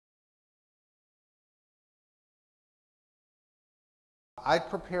I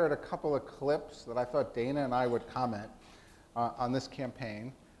prepared a couple of clips that I thought Dana and I would comment on this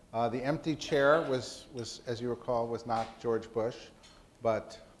campaign. The empty chair was, as you recall, was not George Bush,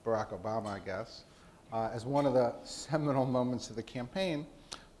 but Barack Obama, I guess, as one of the seminal moments of the campaign.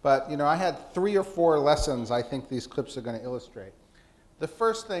 But, you know, I had 3 or 4 lessons I think these clips are going to illustrate. The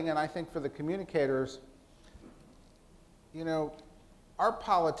first thing, and I think for the communicators, you know, our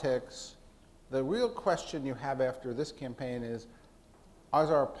politics, the real question you have after this campaign is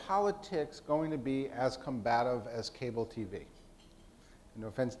our politics going to be as combative as cable TV? No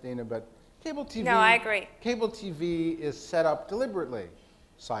offense, Dana, but cable TV. No, I agree. Cable TV is set up deliberately.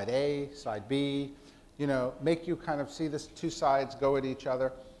 Side A, side B, you know, make you kind of see the 2 sides go at each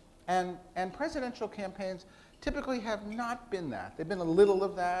other. And presidential campaigns typically have not been that. They've been a little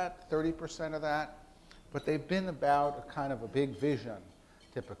of that, 30% of that, but they've been about a kind of a big vision,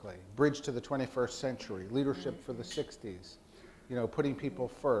 typically. Bridge to the 21st century, leadership for the 60s, you know, putting people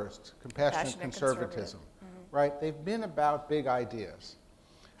first, compassionate conservatism, right? They've been about big ideas.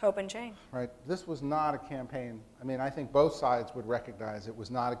 Hope and change. Right. This was not a campaign. I mean, I think both sides would recognize it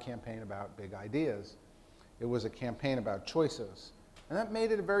was not a campaign about big ideas. It was a campaign about choices. And that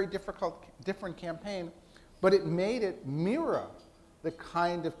made it a very different campaign, but it made it mirror the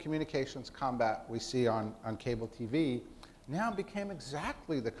kind of communications combat we see on cable TV. Now became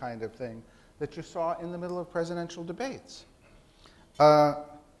exactly the kind of thing that you saw in the middle of presidential debates.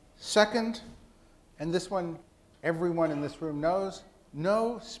 Second, and this one everyone in this room knows,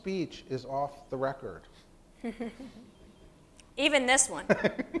 no speech is off the record. Even this one.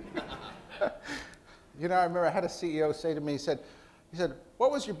 You know, I remember I had a CEO say to me, he said,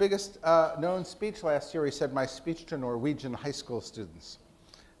 what was your biggest known speech last year? He said, my speech to Norwegian high school students.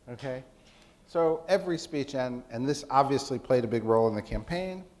 Okay? So every speech, and this obviously played a big role in the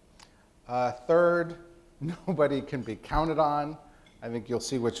campaign. Third, nobody can be counted on. I think you'll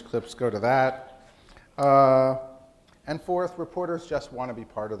see which clips go to that. And fourth, reporters just want to be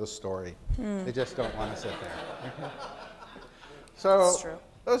part of the story. They just don't want to sit there. So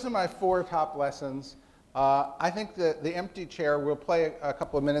those are my 4 top lessons. I think the empty chair, we'll play a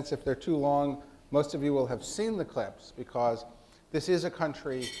couple of minutes. If they're too long, most of you will have seen the clips, because this is a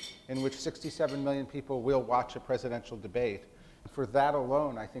country in which 67 million people will watch a presidential debate. For that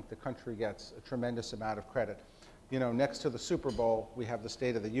alone, I think the country gets a tremendous amount of credit. You know, next to the Super Bowl, we have the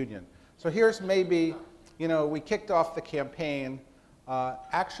State of the Union. So here's maybe, you know, we kicked off the campaign.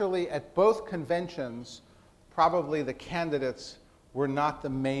 Actually, at both conventions, probably the candidates were not the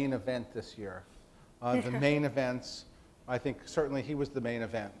main event this year. The main events, I think certainly he was the main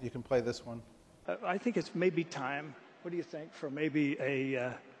event. You can play this one. I think it's maybe time, what do you think, for maybe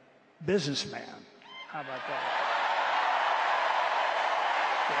a businessman? How about that?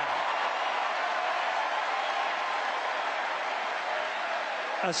 Yeah.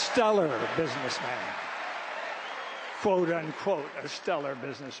 A stellar businessman. Quote unquote, a stellar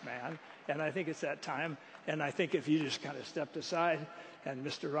businessman. And I think it's that time. And I think if you just kind of stepped aside and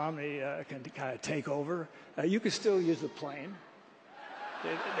Mr. Romney can kind of take over, you could still use the plane.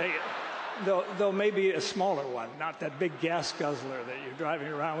 Though maybe a smaller one, not that big gas guzzler that you're driving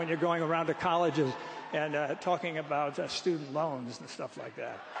around when you're going around to colleges and talking about student loans and stuff like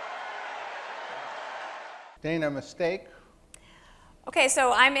that. Dana, mistake? Okay,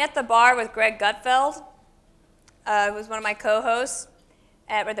 so I'm at the bar with Greg Gutfeld, who was one of my co-hosts,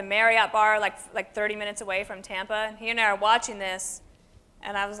 at the Marriott bar, like 30 minutes away from Tampa. And he and I are watching this,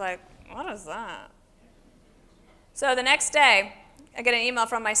 and I was like, what is that? So the next day, I get an email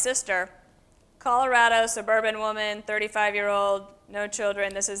from my sister, Colorado, suburban woman, 35-year-old, no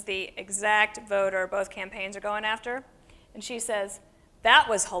children. This is the exact voter both campaigns are going after. And she says, that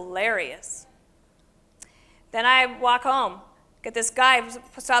was hilarious. Then I walk home. Get this guy who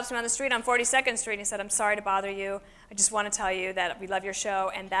stops me on the street on 42nd Street, and he said, I'm sorry to bother you. I just want to tell you that we love your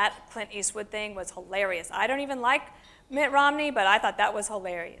show, and that Clint Eastwood thing was hilarious. I don't even like Mitt Romney, but I thought that was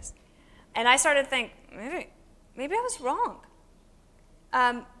hilarious. And I started to think, maybe I was wrong.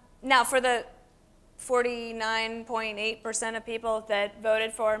 Now, for the 49.8% of people that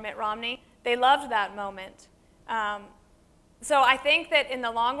voted for Mitt Romney, they loved that moment. So I think that in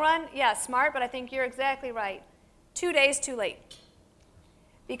the long run, yeah, smart, but I think you're exactly right. 2 days too late.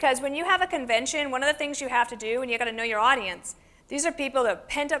 Because when you have a convention, one of the things you have to do, and you got to know your audience, these are people that have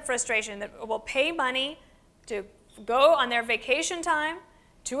pent up frustration that will pay money to go on their vacation time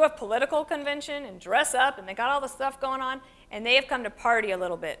to a political convention and dress up, and they got all the stuff going on, and they have come to party a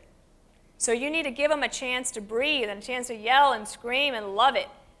little bit. So you need to give them a chance to breathe and a chance to yell and scream and love it.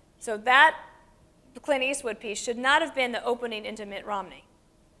 So that Clint Eastwood piece should not have been the opening into Mitt Romney.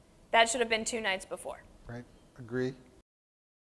 That should have been 2 nights before. Right. Agree.